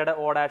 ബീറ്റയുടെ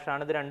ഒ ഡാഷ്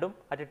ആണ്. ഇത് രണ്ടും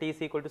at t is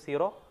equal to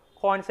 0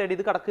 coincide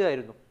ചെയ്ത്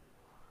കിടക്കുകയായിരുന്നു.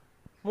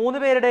 മൂന്ന്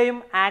പേരുടെയും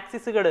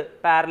ആക്സിസുകൾ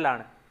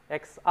പാരലാണ്.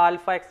 X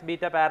alpha X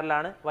beta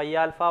പാരലാണ്, Y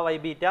alpha Y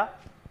beta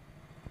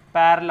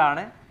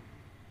പാരലാണ്,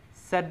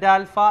 Z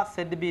alpha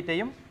Z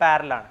ബീറ്റയും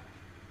പാരലാണ്.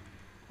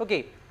 Okay,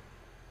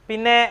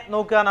 പിന്നെ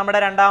നോക്കുക, നമ്മുടെ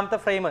രണ്ടാമത്തെ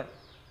ഫ്രെയിം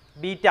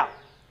ബീറ്റ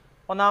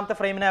ഒന്നാമത്തെ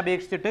ഫ്രെയിമിനെ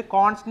അപേക്ഷിച്ചിട്ട്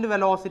കോൺസ്റ്റന്റ്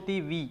വെലോസിറ്റി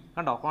വി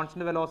കണ്ടോ,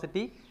 കോൺസ്റ്റന്റ്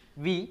വെലോസിറ്റി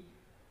വി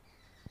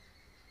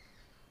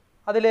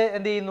അതിൽ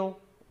എന്ത് ചെയ്യുന്നു,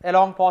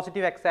 along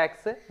positive X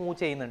axis move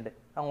ചെയ്യുന്നുണ്ട്,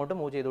 അങ്ങോട്ട്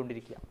മൂവ്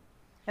ചെയ്തുകൊണ്ടിരിക്കുക.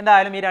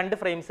 എന്തായാലും ഈ രണ്ട്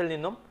ഫ്രെയിംസിൽ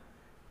നിന്നും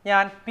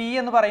ഞാൻ പി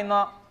എന്ന് പറയുന്ന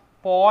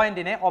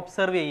പോയിന്റിനെ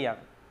ഒബ്സർവ്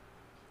ചെയ്യുകയാണ്.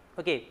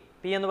 ഓക്കെ,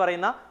 പി എന്ന്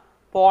പറയുന്ന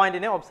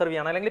പോയിന്റിനെ ഒബ്സർവ്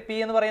ചെയ്യണം, അല്ലെങ്കിൽ പി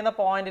എന്ന് പറയുന്ന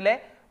പോയിന്റിലെ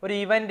ഒരു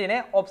ഇവന്റിനെ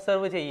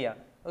ഒബ്സർവ്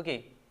ചെയ്യുകയാണ്. ഓക്കെ,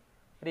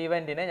 ഒരു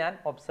ഇവന്റിനെ ഞാൻ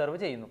ഒബ്സർവ്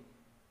ചെയ്യുന്നു.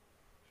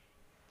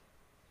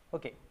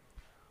 ഓക്കെ,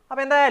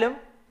 അപ്പോൾ എന്തായാലും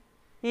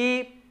ഈ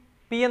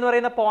പി എന്ന്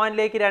പറയുന്ന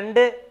പോയിന്റിലേക്ക്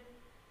രണ്ട്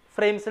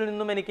ഫ്രെയിംസിൽ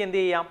നിന്നും എനിക്ക് എന്ത്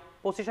ചെയ്യാം,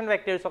 പൊസിഷൻ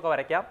വെക്ടേഴ്സ് ഒക്കെ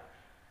വരയ്ക്കാം.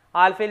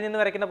 ആൽഫയിൽ നിന്ന്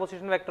വരയ്ക്കുന്ന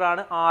position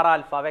വെക്ടറാണ് R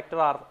alpha, vector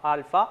R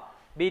alpha.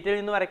 ബീറ്റയിൽ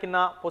നിന്ന് വരയ്ക്കുന്ന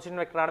പൊസിഷൻ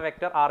വെക്ടറാണ്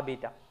വെക്ടർ ആർ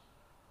ബീറ്റ.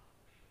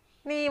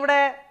 ഇനി ഇവിടെ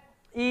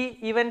ഈ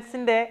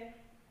ഇവൻസിൻ്റെ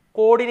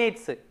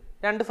കോർഡിനേറ്റ്സ്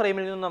രണ്ട്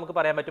ഫ്രെയിമിൽ നിന്നും നമുക്ക്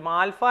പറയാൻ പറ്റും.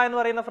 ആൽഫ എന്ന്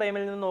പറയുന്ന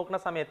ഫ്രെയിമിൽ നിന്ന് നോക്കുന്ന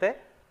സമയത്ത്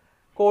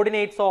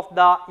coordinates of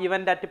the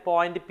event at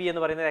point P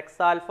എന്ന് പറയുന്നത്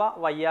X alpha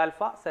Y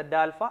alpha Z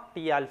alpha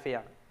T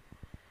ആൽഫയാണ്.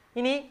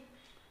 ഇനി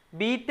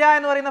ബീറ്റ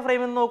എന്ന് പറയുന്ന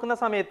ഫ്രെയിമിൽ നിന്ന് നോക്കുന്ന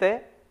സമയത്ത്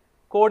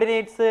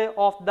coordinates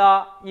of the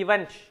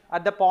event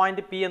at the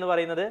point P എന്ന്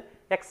പറയുന്നത്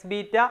X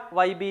beta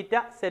Y beta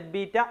Z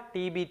beta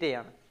T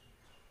ബീറ്റയാണ്.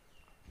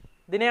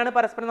 ഇതിനെയാണ്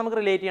പരസ്പരം നമുക്ക്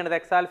റിലേറ്റ് ചെയ്യേണ്ടത്.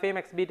 എക്സ് ആൽഫയും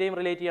എക്സ് ബീറ്റയും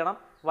റിലേറ്റ് ചെയ്യണം,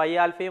 Y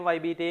ആൽഫയും Y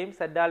ബീറ്റയും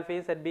Z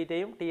ആൽഫയും Z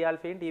ബീറ്റയും T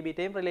ആൽഫയും T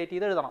ബീറ്റയും relate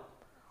ചെയ്ത് എഴുതണം.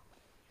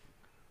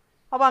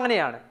 അപ്പോൾ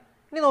അങ്ങനെയാണ്.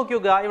 ഇനി നോക്കി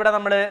നോക്കുക, ഇവിടെ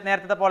നമ്മൾ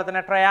നേരത്തെ പോലെ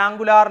തന്നെ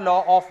triangular law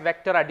of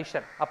vector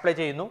addition apply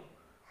ചെയ്യുന്നു.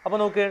 അപ്പോൾ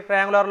നോക്ക്,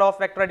 triangular law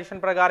of vector addition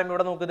പ്രകാരം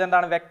ഇവിടെ നോക്കുക,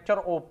 എന്താണ് vector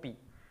O P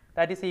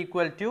that is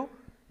equal to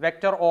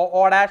vector O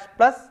O dash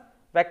plus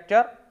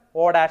vector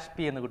O dash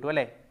P എന്ന് കിട്ടും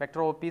അല്ലേ.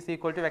 Vector O P is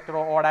equal to vector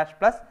O dash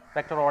plus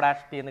vector O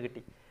dash P എന്ന്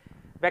കിട്ടി.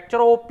 Vector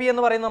O P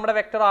എന്ന് പറയുന്നത് നമ്മുടെ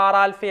vector R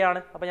ആൽഫയാണ്.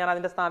 അപ്പോൾ ഞാൻ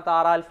അതിൻ്റെ സ്ഥാനത്ത്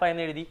ആർ ആൽഫ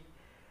എന്ന് എഴുതി.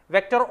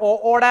 വെക്ടർ ഒ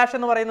ഒ ഡാഷ്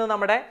എന്ന് പറയുന്നത്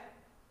നമ്മുടെ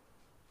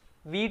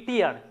വി ടി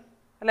ആണ്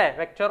അല്ലേ.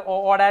 വെക്ടർ ഒ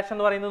ഒ ഡാഷ്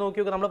എന്ന് പറയുന്നത് നോക്കി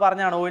നോക്കുക, നമ്മൾ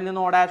പറഞ്ഞാണ് ഒയിൽ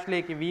നിന്ന് ഒ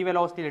ഡാഷിലേക്ക് വി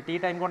വെലോസിറ്റിയിൽ ടി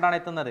ടൈം കൊണ്ടാണ്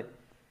എത്തുന്നത്.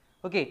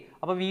 ഓക്കെ,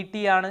 അപ്പോൾ വി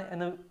ടി ആണ്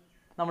എന്ന്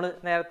നമ്മൾ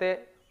നേരത്തെ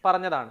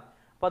പറഞ്ഞതാണ്.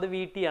 അപ്പോൾ അത്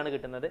വി ടി ആണ്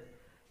കിട്ടുന്നത്.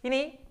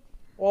 ഇനി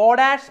ഒ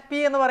ഡാഷ് പി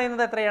എന്ന്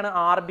പറയുന്നത് എത്രയാണ്,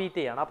 ആർ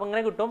ബീറ്റയാണ്. അപ്പോൾ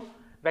ഇങ്ങനെ കിട്ടും,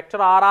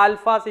 vector R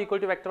alpha equal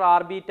to vector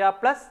R beta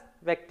plus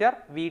vector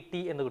V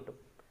T എന്ന് കിട്ടും.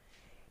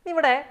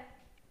 ഇവിടെ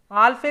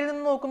ആൽഫയിൽ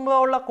നിന്ന് നോക്കുമ്പോൾ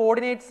ഉള്ള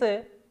കോർഡിനേറ്റ്സ്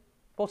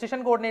പൊസിഷൻ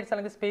കോർഡിനേറ്റ്സ്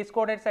അല്ലെങ്കിൽ space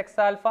coordinates X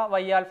alpha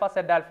Y alpha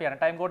Z ആൽഫയാണ്.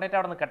 Time coordinate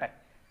അവിടെ നിൽക്കട്ടെ.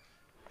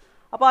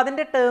 അപ്പോൾ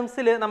അതിൻ്റെ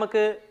ടേംസിൽ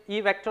നമുക്ക് ഈ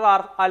വെക്ടർ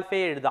ആർ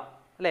ആൽഫയെ എഴുതാം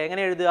അല്ലേ?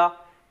 എങ്ങനെ എഴുതുക?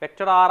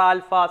 Vector R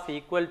alpha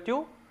equal to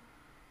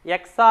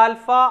X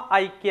alpha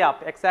I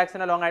cap X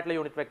ആക്സിന് long ആയിട്ടുള്ള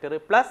unit vector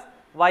plus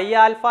Y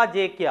alpha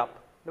J cap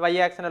Y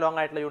ആക്സിന് long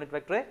ആയിട്ടുള്ള unit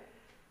vector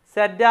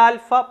Z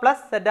alpha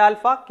plus Z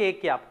alpha K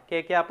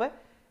cap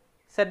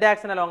Z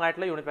ആക്സിന് long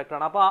ആയിട്ടുള്ള unit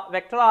വെക്ടറാണ്. അപ്പോൾ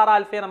vector R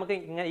ആൽഫയെ നമുക്ക്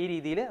ഇങ്ങനെ ഈ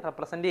രീതിയിൽ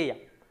represent ചെയ്യാം.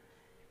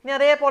 ഇനി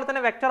അതേപോലെ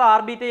തന്നെ വെക്ടർ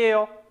ആർ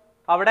ബീറ്റയോ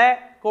അവിടെ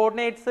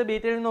കോർഡിനേറ്റ്സ്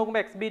ബീറ്റയിൽ നിന്ന്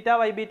നോക്കുമ്പോൾ X beta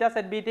Y beta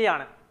Z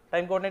ബീറ്റയാണ്.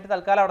 Time coordinate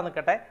തൽക്കാലം അവിടെ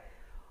നിൽക്കട്ടെ.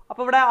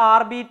 അപ്പോൾ ഇവിടെ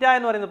ആർ ബീറ്റ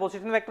എന്ന് പറയുന്നത്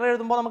പൊസിഷൻ വെക്ടർ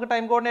എഴുതുമ്പോൾ നമുക്ക്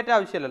ടൈം കോർഡിനേറ്റ്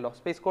ആവശ്യമില്ലല്ലോ,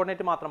 സ്പേസ്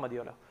കോർഡിനേറ്റ് മാത്രം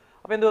മതിയല്ലോ.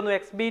 അപ്പോൾ എന്ത് വന്നു?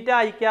 X beta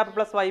I cap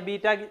plus Y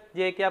beta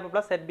J cap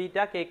plus Z beta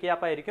K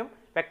cap ആയിരിക്കും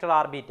വെക്ടർ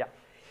ആർ ബീറ്റ.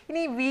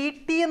 ഇനി വി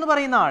ടി എന്ന്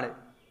പറയുന്ന ആള്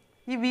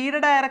ഈ വിയുടെ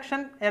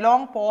direction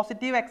along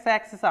positive X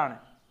axis ആണ്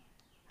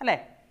അല്ലേ?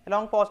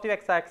 എലോങ് പോസിറ്റീവ്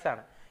എക്സ് ആക്സിസ്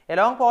ആണ്.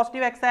 Along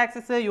positive X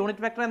axis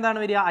unit vector എന്താണ്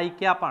വരിക? ഐ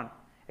ക്യാപ്പ് ആണ്.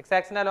 എക്സ്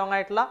ആക്സിന് അലോങ്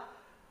ആയിട്ടുള്ള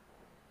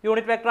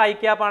യൂണിറ്റ് വെക്ടർ ഐ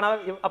ക്യാപ്പ് ആണ്.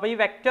 അപ്പോൾ ഈ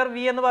വെക്ടർ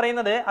വി എന്ന്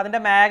പറയുന്നത് അതിൻ്റെ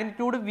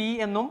മാഗ്നിറ്റ്യൂഡ് വി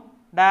എന്നും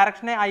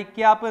ഡയറക്ഷനെ ഐ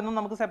ക്യാപ്പ് എന്നും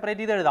നമുക്ക്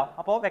സെപ്പറേറ്റ് ചെയ്ത് എഴുതാം.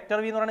 അപ്പോൾ വെക്ടർ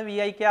വി എന്ന് പറയുന്നത് വി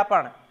ഐ ക്യാപ്പ്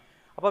ആണ്.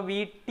 അപ്പോൾ V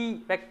T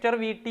vector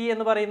V T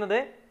എന്ന് പറയുന്നത്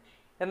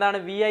എന്താണ്?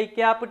 വി ഐ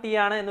ക്യാപ്പ് ടി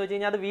ആണ് എന്ന് വെച്ച്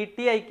കഴിഞ്ഞാൽ അത് വി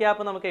ടി ഐ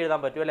ക്യാപ്പ് നമുക്ക് എഴുതാൻ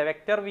പറ്റും അല്ലേ?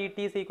 Vector V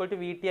T is equal to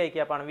V T I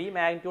cap ആണ്. V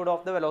magnitude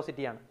of the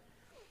velocity ആണ്.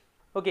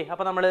 ഓക്കെ,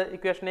 അപ്പോൾ നമ്മൾ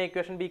equation A,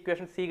 equation B,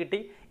 equation C കിട്ടി.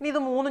 ഇനി ഇത്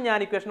മൂന്നും ഞാൻ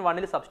ഇക്വേഷൻ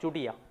 1 സബ്സ്റ്റിറ്റ്യൂട്ട്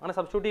ചെയ്യാം. അങ്ങനെ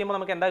സബ്സ്റ്റിറ്റ്യൂട്ട് ചെയ്യുമ്പോൾ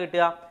നമുക്ക് എന്താ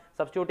കിട്ടുക?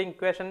 Substituting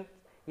equation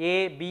A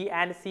B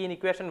and C in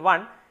equation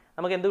 1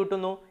 നമുക്ക് എന്ത്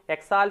കിട്ടുന്നു?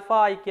 X alpha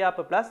I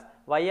cap plus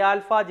Y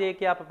alpha J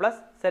cap plus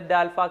Z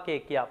alpha K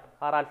cap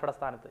R ആൽഫയുടെ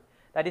സ്ഥാനത്ത്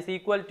that is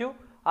equal to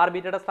R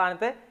ബീറ്റയുടെ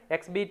സ്ഥാനത്ത്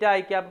X beta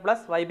I cap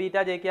plus Y beta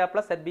J cap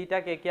plus Z beta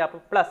K cap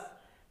plus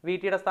V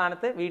ടിയുടെ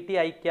സ്ഥാനത്ത് V T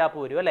I cap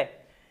വരും അല്ലേ?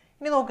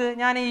 ഇനി നോക്ക്,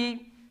 ഞാൻ ഈ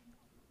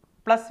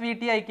plus V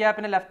T I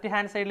ക്യാപ്പിനെ left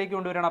hand സൈഡിലേക്ക്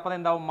കൊണ്ടുവരണം. അപ്പോൾ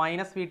എന്താവും?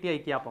 Minus V T I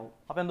cap ആവും.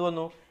 അപ്പോൾ എന്ത്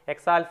വന്നു?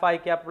 X alpha I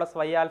cap plus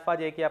Y alpha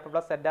J cap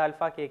plus Z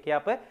alpha K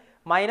cap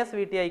minus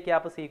V T I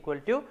cap is equal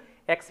to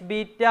X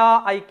beta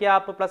I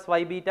cap plus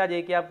Y beta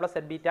J cap plus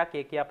Z beta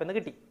K cap എന്ന്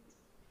കിട്ടി.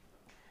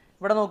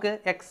 ഇവിടെ നോക്ക്,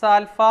 X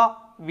alpha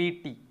V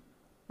T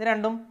ഇത്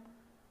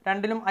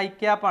രണ്ടിലും I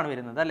cap ആണ്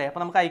വരുന്നത് അല്ലേ?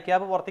 അപ്പോൾ നമുക്ക് ഐ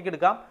ക്യാപ്പ് പുറത്തേക്ക്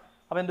എടുക്കാം.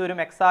 അപ്പോൾ എന്ത് വരും?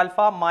 X alpha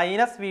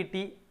minus V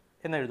T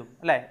എന്ന് എഴുതും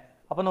അല്ലേ?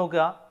 അപ്പോൾ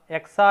നോക്കുക,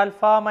 X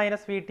alpha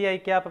minus V T I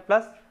cap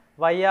plus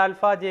Y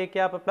alpha J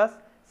cap plus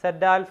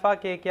Z alpha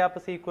K cap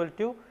is equal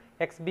to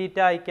X beta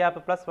I cap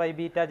plus Y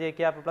beta J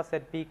cap plus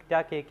Z beta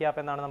K cap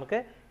എന്നാണ് നമുക്ക്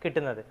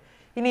കിട്ടുന്നത്.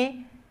 ഇനി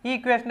ഈ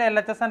ഇക്വേഷൻ്റെ L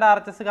H S and R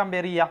H S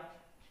compare ചെയ്യാം.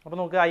 അപ്പോൾ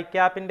നമുക്ക് I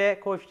ക്യാപ്പിൻ്റെ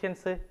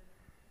coefficients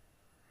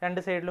രണ്ട്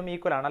സൈഡിലും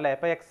ഈക്വൽ ആണ് അല്ലേ?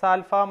 അപ്പോൾ X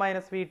alpha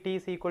minus V T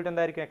is equal to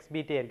എന്തായിരിക്കും? എക്സ്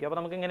ബീറ്റ ആയിരിക്കും. അപ്പോൾ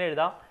നമുക്ക് ഇങ്ങനെ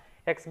എഴുതാം,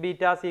 X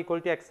beta is equal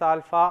to X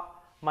alpha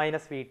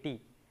minus V T.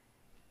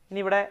 ഇനി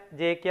ഇവിടെ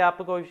J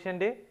cap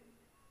coefficient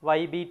Y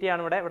beta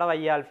ആണ്, ഇവിടെ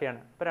വൈ ആൽഫയാണ്.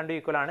 അപ്പോൾ രണ്ടും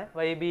ഈക്വൽ ആണ്.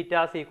 Y beta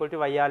is equal to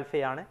Y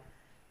ആൽഫയാണ്.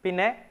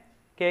 പിന്നെ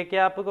കെ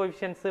ക്യാപ്പ്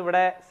കോഫിഷ്യൻസ്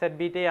ഇവിടെ സെഡ്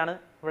ബീറ്റയാണ്,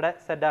 ഇവിടെ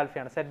Z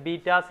ആൽഫയാണ്. Z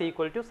beta is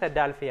equal to Z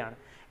ആൽഫയാണ്.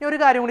 ഇനി ഒരു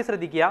കാര്യം കൂടി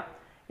ശ്രദ്ധിക്കുക,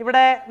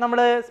 ഇവിടെ നമ്മൾ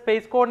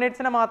സ്പേസ്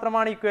കോർഡിനേറ്റ്സിനെ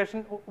മാത്രമാണ് ഇക്വേഷൻ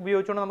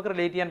ഉപയോഗിച്ചുകൊണ്ട് നമുക്ക്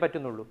റിലേറ്റ് ചെയ്യാൻ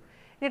പറ്റുന്നുള്ളൂ.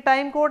 ഇനി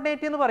ടൈം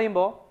കോർഡിനേറ്റ് എന്ന്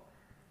പറയുമ്പോൾ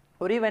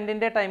ഒരു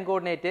ഇവൻറ്റിൻ്റെ ടൈം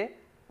കോർഡിനേറ്റ്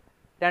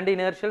രണ്ട്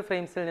ഇനേർഷ്യൽ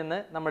ഫ്രെയിംസിൽ നിന്ന്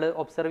നമ്മൾ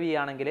ഒബ്സർവ്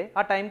ചെയ്യുകയാണെങ്കിൽ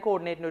ആ ടൈം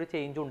കോർഡിനേറ്റിന് ഒരു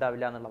ചേഞ്ചും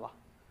ഉണ്ടാവില്ല എന്നുള്ളതാണ്.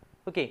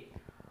 ഓക്കെ,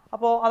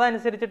 അപ്പോൾ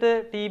അതനുസരിച്ചിട്ട്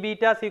T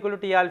beta equal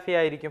to T alpha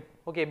ആയിരിക്കും.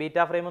 ഓക്കെ, ബീറ്റ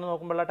ഫ്രെയിം എന്ന്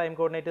നോക്കുമ്പോഴുള്ള ടൈം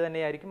കോർഡിനേറ്റ്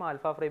തന്നെയായിരിക്കും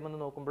ആൽഫ ഫ്രെയിം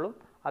എന്ന് നോക്കുമ്പോഴും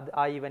അത്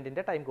ആ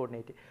ഇവൻറ്റിൻ്റെ ടൈം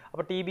കോർഡിനേറ്റ്.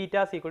 അപ്പോൾ T beta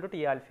equal to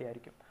T alpha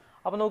ആയിരിക്കും.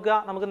 അപ്പോൾ നോക്കുക,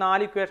 നമുക്ക്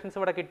 4 ഇക്വേഷൻസ്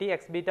ഇവിടെ കിട്ടി.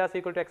 X beta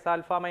equal to X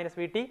alpha minus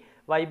V T,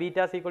 Y beta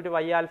equal to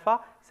Y alpha,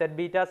 Z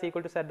beta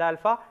equal to Z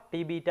alpha, T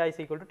beta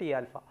equal to T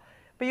alpha.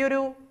 അപ്പോൾ ഈ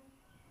ഒരു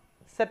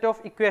set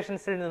of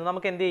ഇക്വേഷൻസിൽ നിന്ന്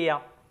നമുക്ക് എന്ത്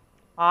ചെയ്യാം?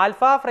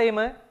 ആൽഫ ഫ്രെയിം,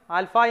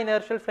 ആൽഫ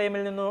ഇനേർഷ്യൽ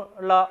ഫ്രെയിമിൽ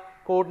നിന്നുള്ള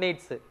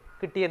coordinates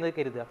കിട്ടിയെന്ന്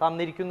കരുതുക,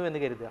 തന്നിരിക്കുന്നു എന്ന്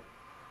കരുതുക.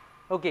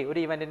 ഓക്കെ, ഒരു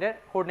ഇവൻറ്റിൻ്റെ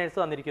കോർഡിനേറ്റ്സ്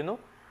തന്നിരിക്കുന്നു.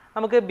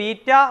 നമുക്ക്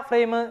ബീറ്റ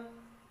ഫ്രെയിം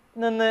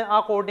നിന്ന് ആ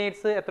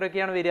കോർഡിനേറ്റ്സ്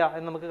എത്രയൊക്കെയാണ് വരിക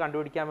എന്ന് നമുക്ക്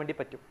കണ്ടുപിടിക്കാൻ വേണ്ടി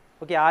പറ്റും.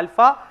 ഓക്കെ, ആൽഫ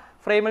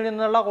ഫ്രെയിമിൽ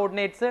നിന്നുള്ള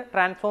കോർഡിനേറ്റ്സ്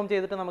ട്രാൻസ്ഫോം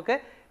ചെയ്തിട്ട് നമുക്ക്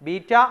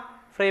ബീറ്റ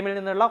ഫ്രെയിമിൽ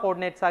നിന്നുള്ള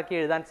കോർഡിനേറ്റ്സ് ആക്കി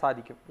എഴുതാൻ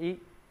സാധിക്കും ഈ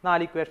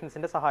 4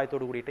 ഇക്വേഷൻസിൻ്റെ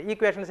സഹായത്തോട് കൂടിയിട്ട്. ഈ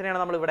ഇക്വേഷൻസിനെയാണ്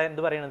നമ്മൾ ഇവിടെ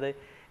എന്ത് പറയുന്നത്?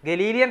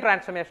 ഗലീലിയൻ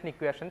ട്രാൻസ്ഫോർമേഷൻ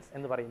ഇക്വേഷൻസ്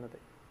എന്ന് പറയുന്നത്.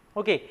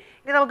 ഓക്കെ,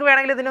 ഇനി നമുക്ക്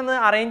വേണമെങ്കിൽ ഇതിനൊന്ന്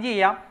അറേഞ്ച്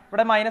ചെയ്യാം.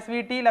 ഇവിടെ മൈനസ് വി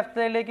ടി ലെഫ്റ്റ്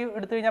സൈഡിലേക്ക്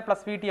എടുത്തു കഴിഞ്ഞാൽ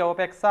പ്ലസ് വി ടി ആവും.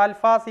 അപ്പോൾ X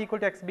alpha equal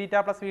to X beta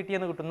plus V T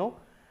എന്ന് കിട്ടുന്നു,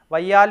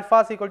 Y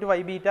alpha equal to Y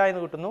beta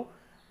എന്ന് കിട്ടുന്നു,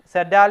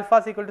 Z alpha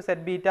equal to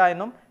Z beta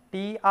എന്നും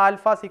T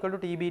alpha equal to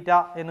T beta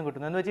എന്നും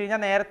കിട്ടുന്നു. എന്ന് വെച്ച്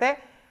കഴിഞ്ഞാൽ നേരത്തെ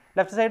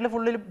ലെഫ്റ്റ് സൈഡിൽ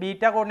ഫുള്ള്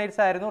ബീറ്റ കോർഡിനേറ്റ്സ്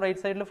ആയിരുന്നു,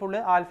 റൈറ്റ് സൈഡിൽ ഫുള്ള്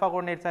ആൽഫ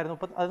കോർഡിനേറ്റ്സ് ആയിരുന്നു.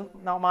 അപ്പോൾ അത്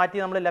മാറ്റി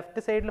നമ്മൾ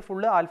ലെഫ്റ്റ് സൈഡിൽ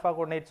ഫുള്ള് ആൽഫ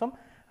കോർഡിനേറ്റ്സും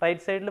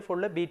റൈറ്റ് സൈഡിൽ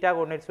ഫുള്ള് ബീറ്റ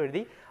കോർഡിനേറ്റ്സും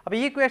എഴുതി. അപ്പോൾ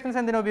ഈ ഇക്വേഷൻസ്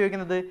എന്തിനാണ്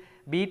ഉപയോഗിക്കുന്നത്?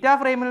 ബീറ്റ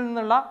ഫ്രെയിമിൽ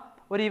നിന്നുള്ള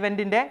ഒരു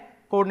ഇവൻറ്റിൻ്റെ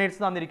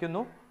കോർഡിനേറ്റ്സ്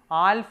തന്നിരിക്കുന്നു,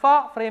 ആൽഫ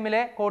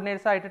ഫ്രെയിമിലെ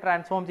കോർഡിനേറ്റ്സ് ആയിട്ട്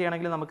ട്രാൻസ്ഫോം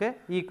ചെയ്യണമെങ്കിൽ നമുക്ക്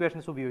ഈ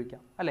ഇക്വേഷൻസ്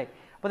ഉപയോഗിക്കാം അല്ലേ?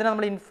 അപ്പോൾ ഇതിനെ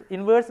നമ്മൾ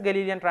ഇൻവേഴ്സ്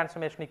ഗലീലിയൻ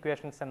ട്രാൻസ്ഫോർമേഷൻ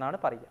ഇക്വേഷൻസ് എന്നാണ്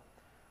പറയുക.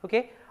 ഓക്കെ,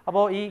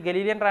 അപ്പോൾ ഈ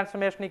Galilean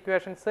transformation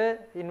equations,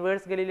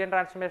 inverse Galilean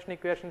transformation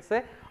equations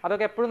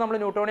അതൊക്കെ എപ്പോഴും നമ്മൾ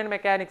ന്യൂട്ടോണിയൻ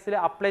മെക്കാനിക്സിൽ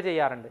അപ്ലൈ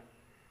ചെയ്യാറുണ്ട്.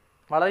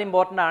 വളരെ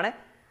ഇമ്പോർട്ടൻ്റ് ആണ്.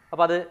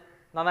 അപ്പോൾ അത്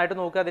നന്നായിട്ട്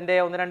നോക്കുക. അതിൻ്റെ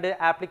 1-2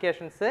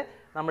 ആപ്ലിക്കേഷൻസ്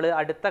നമ്മൾ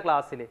അടുത്ത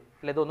ക്ലാസ്സിൽ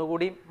അല്ലെ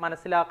ഇതൊന്നുകൂടി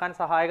മനസ്സിലാക്കാൻ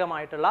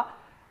സഹായകമായിട്ടുള്ള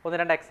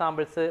 1-2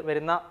 എക്സാമ്പിൾസ്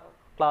വരുന്ന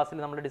ക്ലാസ്സിൽ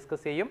നമ്മൾ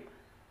ഡിസ്കസ് ചെയ്യും.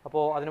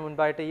 അപ്പോൾ അതിനു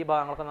മുൻപായിട്ട് ഈ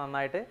ഭാഗങ്ങളൊക്കെ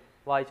നന്നായിട്ട്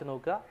വായിച്ച്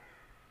നോക്കുക,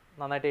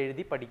 നന്നായിട്ട്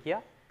എഴുതി പഠിക്കുക.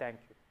 Thank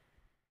you.